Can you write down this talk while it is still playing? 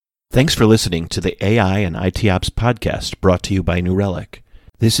Thanks for listening to the AI and ITOps podcast brought to you by New Relic.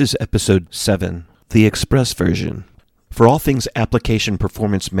 This is episode 7, the Express version. For all things application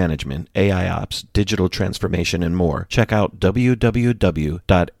performance management, AIOps, digital transformation, and more, check out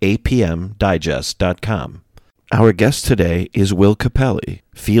www.apmdigest.com. Our guest today is Will Cappelli,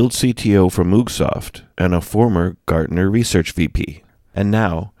 Field CTO for Moogsoft and a former Gartner Research VP. And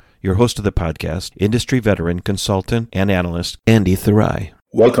now, your host of the podcast, industry veteran, consultant, and analyst, Andy Thurai.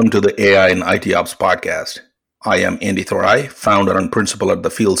 Welcome to the AI and ITOps podcast. I am Andy Thurai, founder and principal at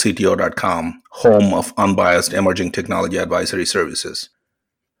thefieldcto.com, home of unbiased emerging technology advisory services.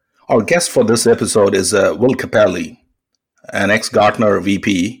 Our guest for this episode is Will Cappelli, an ex-Gartner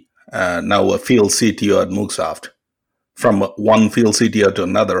VP, now a field CTO at Moogsoft. From one field CTO to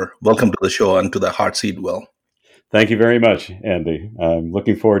another, welcome to the show and to the hot seat, Will. Thank you very much, Andy. I'm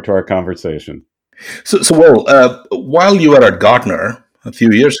looking forward to our conversation. So Will, while you were at Gartner, a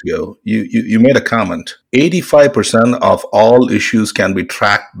few years ago, you made a comment. 85% of all issues can be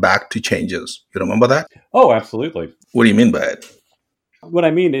tracked back to changes. You remember that? Oh, absolutely. What do you mean by it? What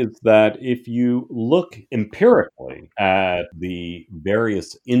I mean is that if you look empirically at the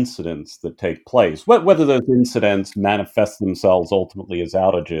various incidents that take place, whether those incidents manifest themselves ultimately as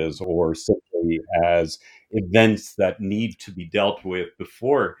outages or simply as events that need to be dealt with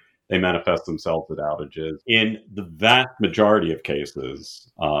before they manifest themselves as outages. In the vast majority of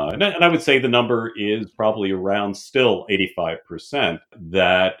cases, and I would say the number is probably around still 85%,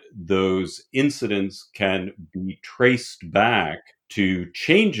 that those incidents can be traced back to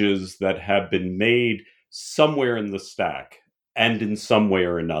changes that have been made somewhere in the stack and in some way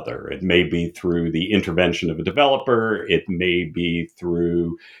or another. It may be through the intervention of a developer. It may be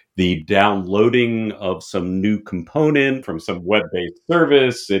through the downloading of some new component from some web-based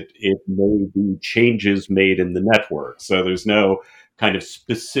service. It may be changes made in the network. So there's no kind of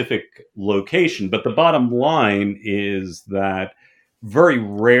specific location. But the bottom line is that very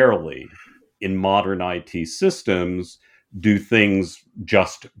rarely in modern IT systems do things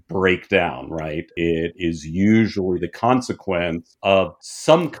just break down, right? It is usually the consequence of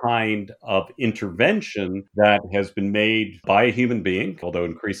some kind of intervention that has been made by a human being, although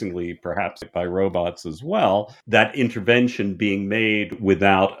increasingly perhaps by robots as well, that intervention being made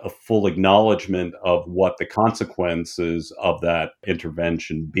without a full acknowledgement of what the consequences of that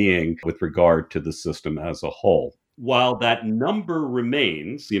intervention being with regard to the system as a whole. While that number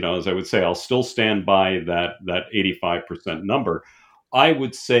remains, as I would say, I'll still stand by that 85% number. I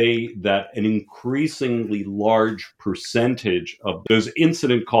would say that an increasingly large percentage of those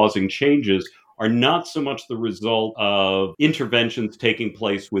incident-causing changes are not so much the result of interventions taking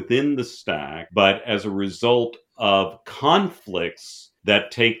place within the stack, but as a result of conflicts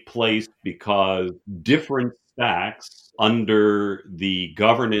that take place because different stacks under the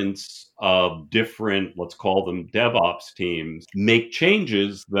governance of different, let's call them DevOps teams, make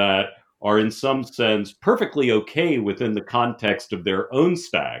changes that are in some sense perfectly okay within the context of their own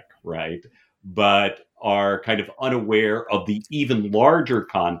stack, right? But are kind of unaware of the even larger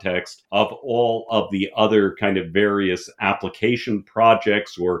context of all of the other kind of various application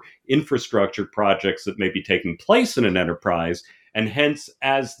projects or infrastructure projects that may be taking place in an enterprise. And hence,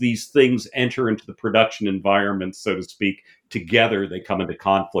 as these things enter into the production environment, so to speak, together, they come into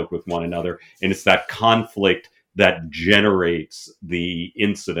conflict with one another. And it's that conflict that generates the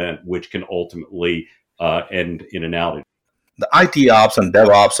incident, which can ultimately end in an outage. The IT ops and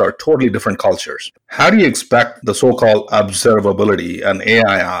DevOps are totally different cultures. How do you expect the so-called observability and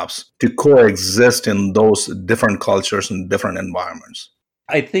AI ops to coexist in those different cultures and different environments?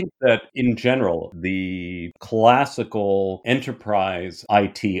 I think that in general, the classical enterprise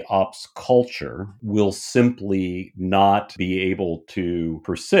IT ops culture will simply not be able to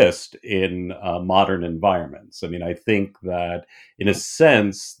persist in modern environments. I mean, I think that in a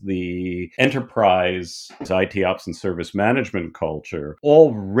sense, the enterprise IT ops and service management culture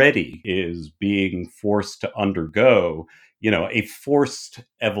already is being forced to undergo a forced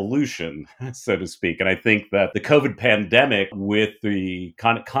evolution, so to speak. And I think that the COVID pandemic, with the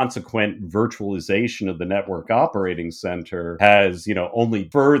consequent virtualization of the network operating center, has, only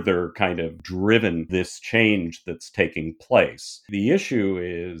further kind of driven this change that's taking place. The issue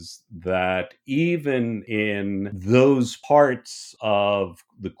is that even in those parts of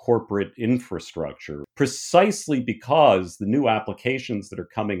the corporate infrastructure, precisely because the new applications that are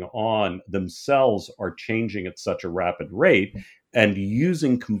coming on themselves are changing at such a rapid rate, and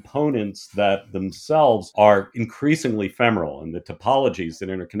using components that themselves are increasingly ephemeral, and the topologies that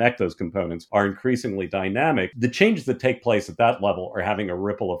interconnect those components are increasingly dynamic. The changes that take place at that level are having a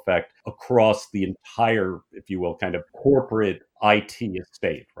ripple effect across the entire, if you will, kind of corporate IT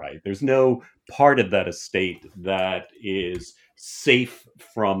estate, right? There's no part of that estate that is safe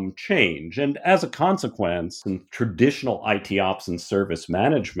from change. And as a consequence, in traditional IT ops and service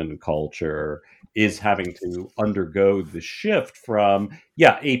management culture is having to undergo the shift from,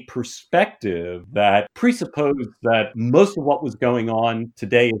 a perspective that presupposed that most of what was going on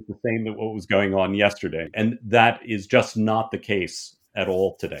today is the same as what was going on yesterday. And that is just not the case at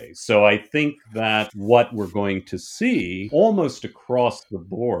all today. So I think that what we're going to see almost across the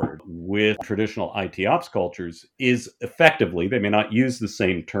board with traditional IT ops cultures is effectively, they may not use the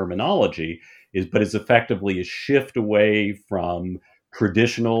same terminology, but is effectively a shift away from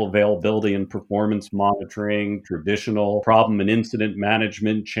traditional availability and performance monitoring, traditional problem and incident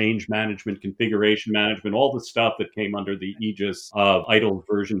management, change management, configuration management, all the stuff that came under the aegis of ITIL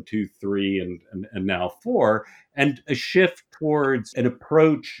version 2, 3, and now 4, and a shift towards an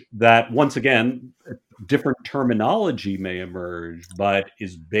approach that, once again, different terminology may emerge, but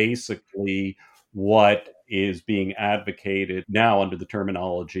is basically what is being advocated now under the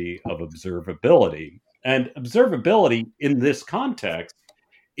terminology of observability. And observability in this context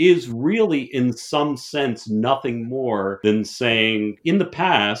is really, in some sense, nothing more than saying in the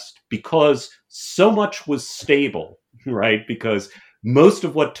past, because so much was stable, right? Because most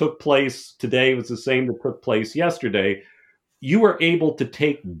of what took place today was the same that took place yesterday. You were able to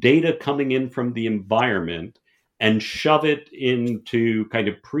take data coming in from the environment and shove it into kind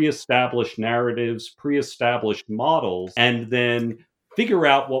of pre-established narratives, pre-established models, and then figure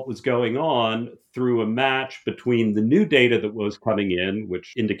out what was going on through a match between the new data that was coming in,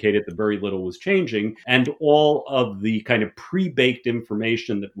 which indicated that very little was changing, and all of the kind of pre-baked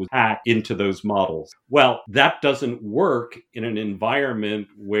information that was packed into those models. Well, that doesn't work in an environment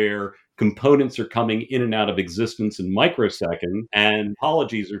where components are coming in and out of existence in microseconds, and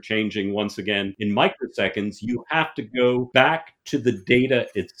topologies are changing once again in microseconds. You have to go back to the data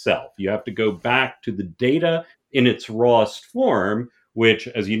itself. You have to go back to the data in its rawest form, which,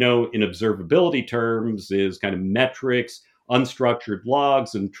 as you know, in observability terms, is kind of metrics, unstructured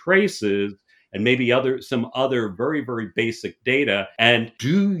logs, and traces, and maybe some other very, very basic data, and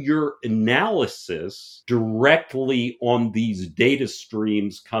do your analysis directly on these data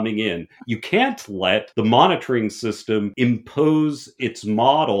streams coming in. You can't let the monitoring system impose its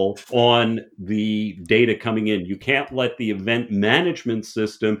model on the data coming in. You can't let the event management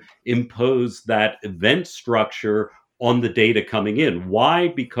system impose that event structure on the data coming in. Why?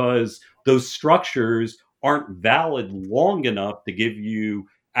 Because those structures aren't valid long enough to give you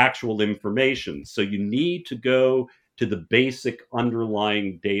actual information. So you need to go to the basic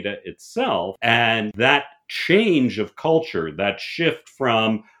underlying data itself. And that change of culture, that shift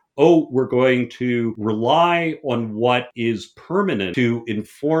from, we're going to rely on what is permanent to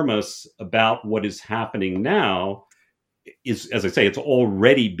inform us about what is happening now, is, as I say, it's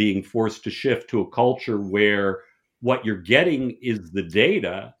already being forced to shift to a culture where what you're getting is the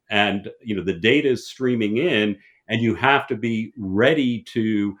data, and the data is streaming in, and you have to be ready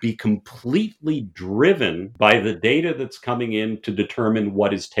to be completely driven by the data that's coming in to determine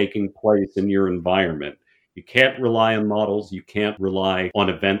what is taking place in your environment. You can't rely on models. You can't rely on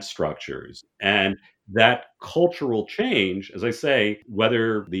event structures. And that cultural change, as I say,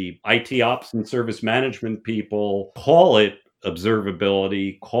 whether the IT ops and service management people call it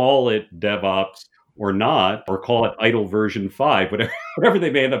observability, call it DevOps or not, or call it ITIL version 5, whatever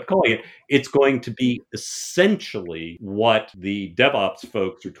they may end up calling it, it's going to be essentially what the DevOps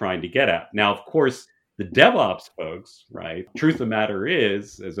folks are trying to get at. Now, of course, the DevOps folks, right? Truth of the matter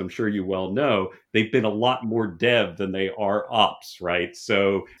is, as I'm sure you well know, they've been a lot more dev than they are ops, right?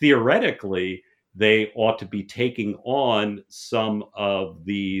 So theoretically, they ought to be taking on some of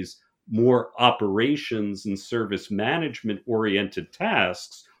these more operations and service management oriented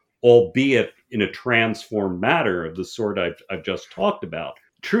tasks, albeit in a transformed manner of the sort I've just talked about.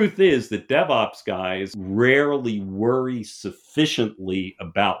 Truth is that DevOps guys rarely worry sufficiently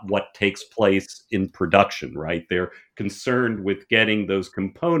about what takes place in production, right? They're concerned with getting those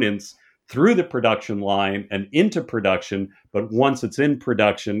components through the production line and into production. But once it's in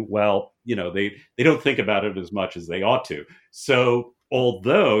production, well, they don't think about it as much as they ought to. So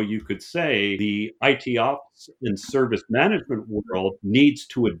although you could say the IT ops and service management world needs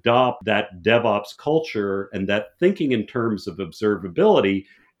to adopt that DevOps culture and that thinking in terms of observability,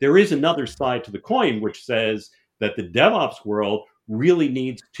 there is another side to the coin, which says that the DevOps world really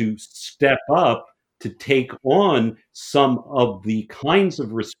needs to step up to take on some of the kinds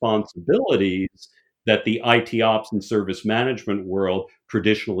of responsibilities that the IT ops and service management world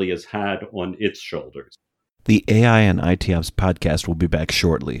traditionally has had on its shoulders. The AI and IT Ops podcast will be back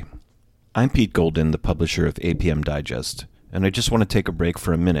shortly. I'm Pete Golden, the publisher of APM Digest, and I just want to take a break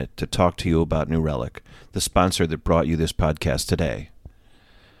for a minute to talk to you about New Relic, the sponsor that brought you this podcast today.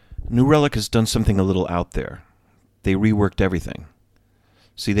 New Relic has done something a little out there. They reworked everything.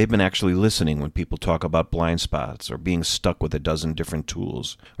 See, they've been actually listening when people talk about blind spots or being stuck with a dozen different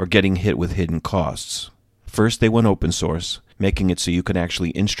tools or getting hit with hidden costs. First, they went open source, making it so you can actually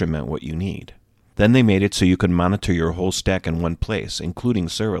instrument what you need. Then they made it so you can monitor your whole stack in one place, including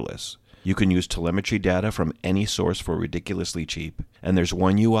serverless. You can use telemetry data from any source for ridiculously cheap, and there's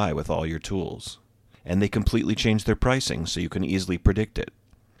one UI with all your tools. And they completely changed their pricing so you can easily predict it.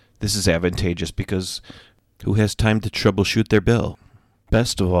 This is advantageous because who has time to troubleshoot their bill?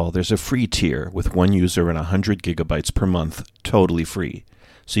 Best of all, there's a free tier with one user and 100 gigabytes per month, totally free,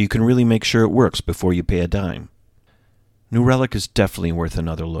 so you can really make sure it works before you pay a dime. New Relic is definitely worth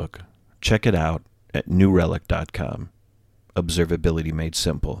another look. Check it out at newrelic.com. Observability made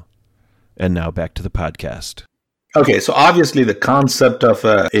simple. And now back to the podcast. Okay, so obviously the concept of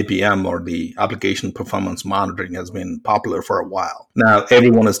APM, or the application performance monitoring, has been popular for a while. Now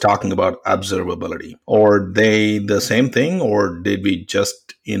everyone is talking about observability. Are they the same thing, or did we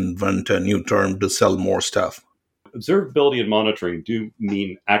just invent a new term to sell more stuff? Observability and monitoring do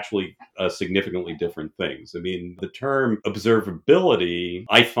mean actually significantly different things. I mean, the term observability,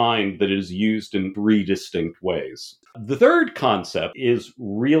 I find that it is used in three distinct ways. The third concept is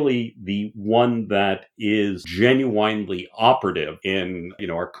really the one that is genuinely operative in,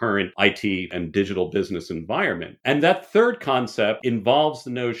 our current IT and digital business environment. And that third concept involves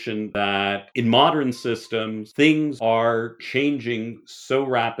the notion that in modern systems, things are changing so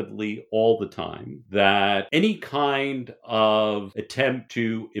rapidly all the time that any kind of attempt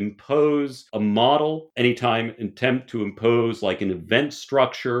to impose a model, anytime attempt to impose like an event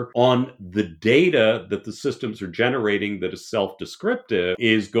structure on the data that the systems are generating that is self-descriptive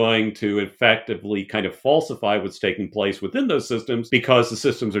is going to effectively kind of falsify what's taking place within those systems because the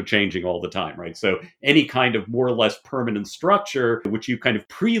systems are changing all the time, right? So any kind of more or less permanent structure, which you kind of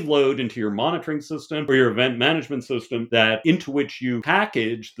preload into your monitoring system or your event management system, that into which you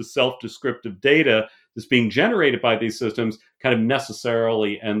package the self-descriptive data that's being generated by these systems, kind of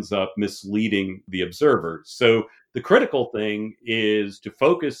necessarily ends up misleading the observer. So the critical thing is to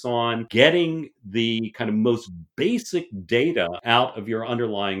focus on getting the kind of most basic data out of your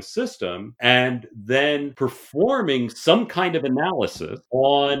underlying system and then performing some kind of analysis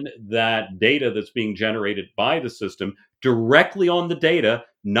on that data that's being generated by the system directly on the data,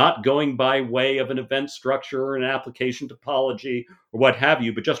 not going by way of an event structure or an application topology or what have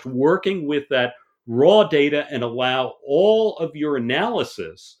you, but just working with that raw data and allow all of your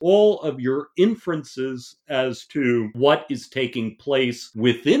analysis, all of your inferences as to what is taking place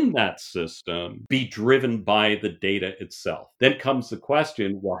within that system be driven by the data itself. Then comes the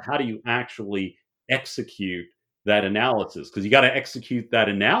question, well, how do you actually execute that analysis? Because you got to execute that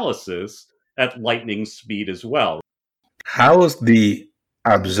analysis at lightning speed as well. How is the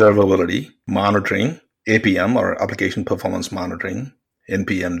observability monitoring, APM, or application performance monitoring,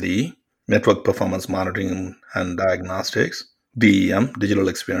 NPMD, network performance monitoring and diagnostics, DEM, digital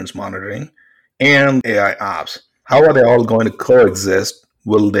experience monitoring, and AIOps, how are they all going to coexist?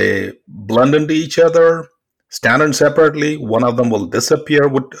 Will they blend into each other, stand separately? One of them will disappear?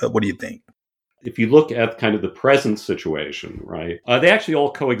 What do you think? If you look at kind of the present situation, right, they actually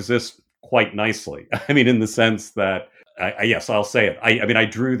all coexist quite nicely. I mean, in the sense that, yes, I'll say it. I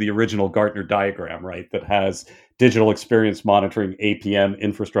drew the original Gartner diagram, right, that has digital experience monitoring, APM,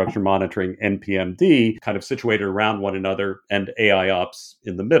 infrastructure monitoring, NPMD, kind of situated around one another, and AIOps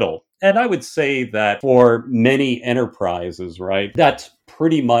in the middle. And I would say that for many enterprises, right, that's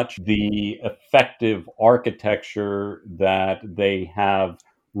pretty much the effective architecture that they have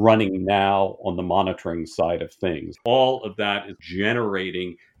running now on the monitoring side of things. All of that is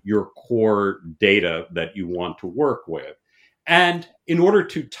generating your core data that you want to work with. And in order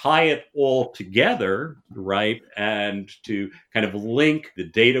to tie it all together, right, and to kind of link the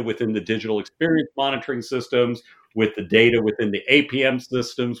data within the digital experience monitoring systems with the data within the APM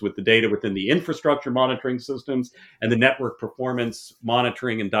systems, with the data within the infrastructure monitoring systems, and the network performance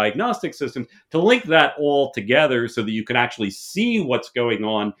monitoring and diagnostic systems, to link that all together so that you can actually see what's going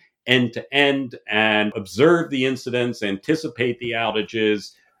on end to end and observe the incidents, anticipate the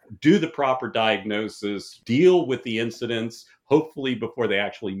outages, do the proper diagnosis, deal with the incidents, hopefully before they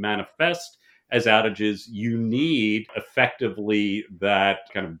actually manifest as outages. You need effectively that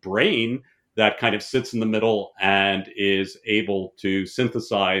kind of brain that kind of sits in the middle and is able to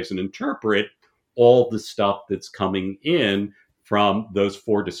synthesize and interpret all the stuff that's coming in from those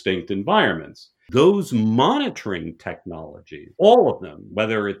four distinct environments. Those monitoring technologies, all of them,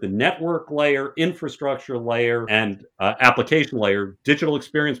 whether at the network layer, infrastructure layer, and application layer, digital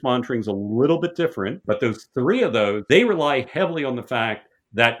experience monitoring is a little bit different, but those three of those, they rely heavily on the fact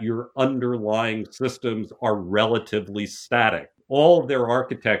that your underlying systems are relatively static. All of their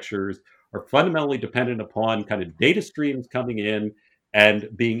architectures are fundamentally dependent upon kind of data streams coming in and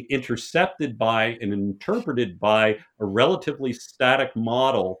being intercepted by and interpreted by a relatively static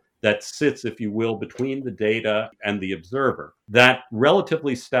model that sits, if you will, between the data and the observer. That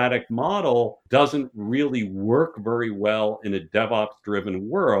relatively static model doesn't really work very well in a DevOps-driven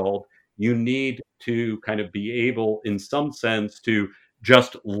world. You need to kind of be able, in some sense, to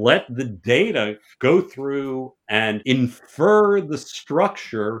just let the data go through and infer the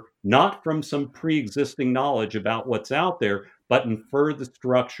structure, not from some pre-existing knowledge about what's out there, but infer the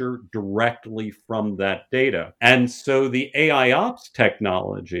structure directly from that data. And so the AIOps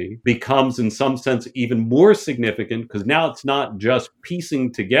technology becomes, in some sense, even more significant because now it's not just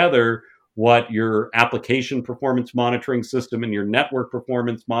piecing together what your application performance monitoring system and your network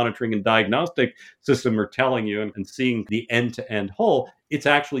performance monitoring and diagnostic system are telling you and seeing the end-to-end whole. It's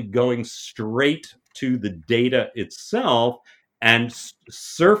actually going straight to the data itself and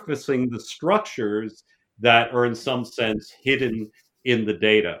surfacing the structures that are in some sense hidden in the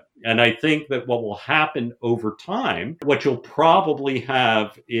data. And I think that what will happen over time, what you'll probably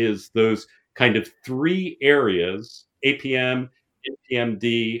have is those kind of three areas, APM,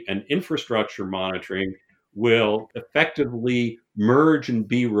 NPMD, and infrastructure monitoring will effectively merge and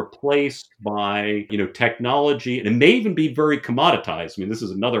be replaced by, technology, and it may even be very commoditized. I mean, this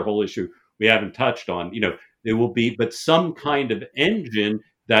is another whole issue we haven't touched on. There will be, but some kind of engine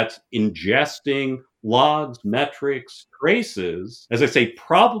that's ingesting logs, metrics, traces, as I say,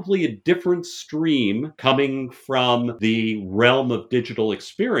 probably a different stream coming from the realm of digital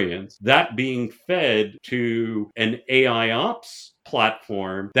experience, that being fed to an AIOps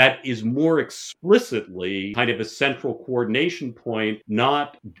platform that is more explicitly kind of a central coordination point,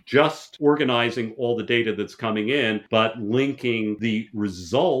 not just organizing all the data that's coming in, but linking the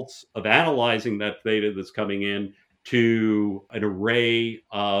results of analyzing that data that's coming in to an array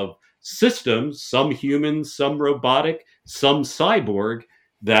of systems, some human, some robotic, some cyborg,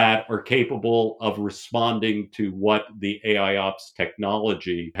 that are capable of responding to what the AIOps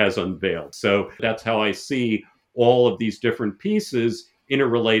technology has unveiled. So that's how I see all of these different pieces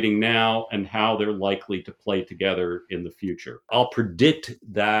interrelating now and how they're likely to play together in the future. I'll predict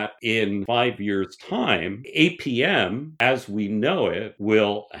that in 5 years' time, APM, as we know it,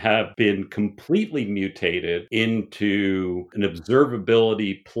 will have been completely mutated into an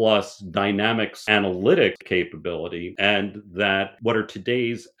observability plus dynamics analytics capability, and that what are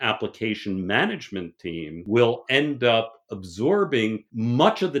today's application management team will end up absorbing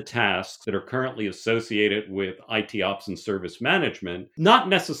much of the tasks that are currently associated with IT ops and service management, not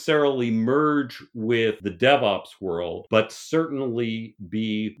necessarily merge with the DevOps world, but certainly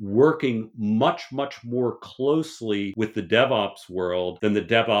be working much, much more closely with the DevOps world than the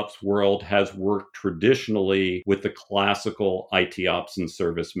DevOps world has worked traditionally with the classical IT ops and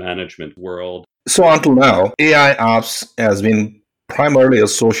service management world. So until now, AI ops has been primarily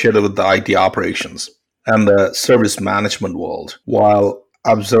associated with the IT operations and the service management world, while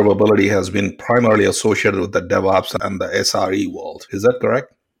observability has been primarily associated with the DevOps and the SRE world. Is that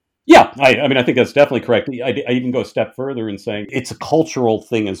correct? Yeah, I mean, I think that's definitely correct. I even go a step further in saying it's a cultural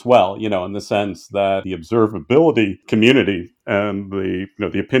thing as well, in the sense that the observability community and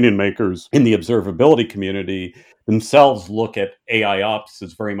the opinion makers in the observability community themselves look at AI ops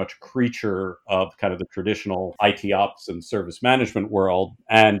as very much a creature of kind of the traditional IT ops and service management world.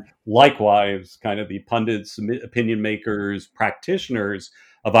 And likewise, kind of the pundits, opinion makers, practitioners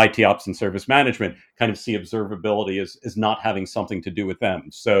of IT ops and service management kind of see observability as not having something to do with them.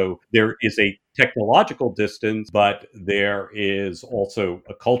 So there is a technological distance, but there is also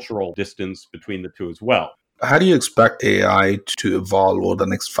a cultural distance between the two as well. How do you expect AI to evolve over the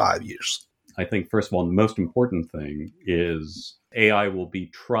next 5 years? I think, first of all, the most important thing is AI will be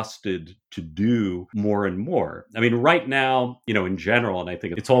trusted to do more and more. I mean, right now, in general, and I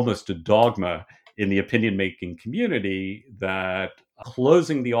think it's almost a dogma in the opinion making community that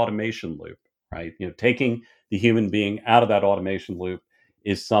closing the automation loop, right? Taking the human being out of that automation loop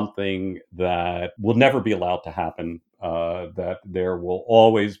is something that will never be allowed to happen. That there will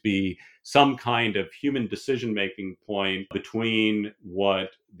always be some kind of human decision-making point between what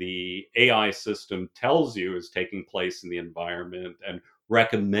the AI system tells you is taking place in the environment and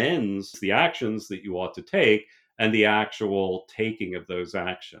recommends the actions that you ought to take and the actual taking of those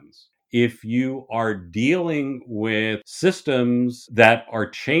actions. If you are dealing with systems that are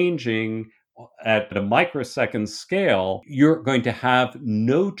changing at a microsecond scale, you're going to have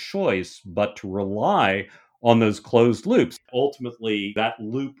no choice but to rely on those closed loops. Ultimately, that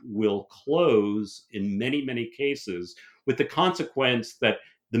loop will close in many, many cases, with the consequence that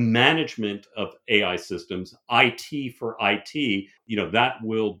the management of AI systems, IT for IT, that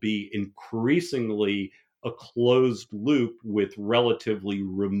will be increasingly a closed loop with relatively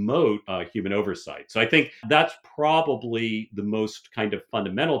remote human oversight. So I think that's probably the most kind of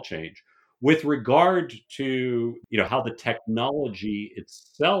fundamental change. With regard to how the technology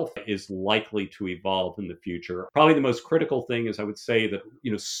itself is likely to evolve in the future, probably the most critical thing is, I would say, that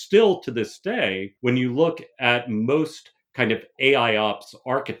still to this day, when you look at most kind of AIOps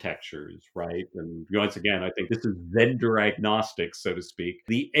architectures, right? And once again, I think this is vendor agnostic, so to speak.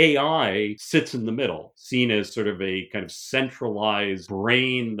 The AI sits in the middle, seen as sort of a kind of centralized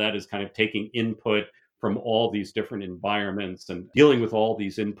brain that is kind of taking input from all these different environments and dealing with all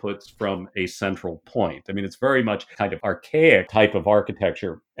these inputs from a central point. I mean, it's very much kind of archaic type of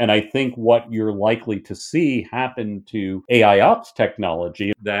architecture. And I think what you're likely to see happen to AIOps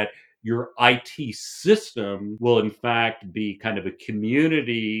technology, that your IT system will in fact be kind of a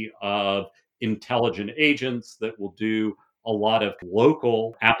community of intelligent agents that will do a lot of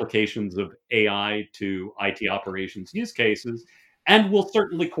local applications of AI to IT operations use cases, and will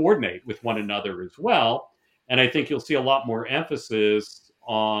certainly coordinate with one another as well. And I think you'll see a lot more emphasis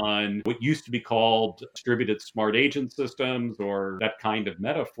on what used to be called distributed smart agent systems, or that kind of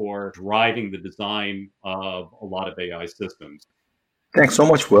metaphor, driving the design of a lot of AI systems. Thanks so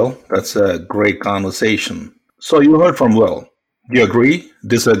much, Will. That's a great conversation. So you heard from Will. Do you agree,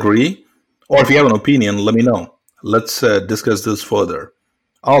 disagree? Or if you have an opinion, let me know. Let's discuss this further.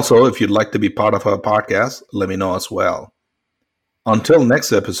 Also, if you'd like to be part of our podcast, let me know as well. Until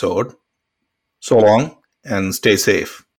next episode, so long and stay safe.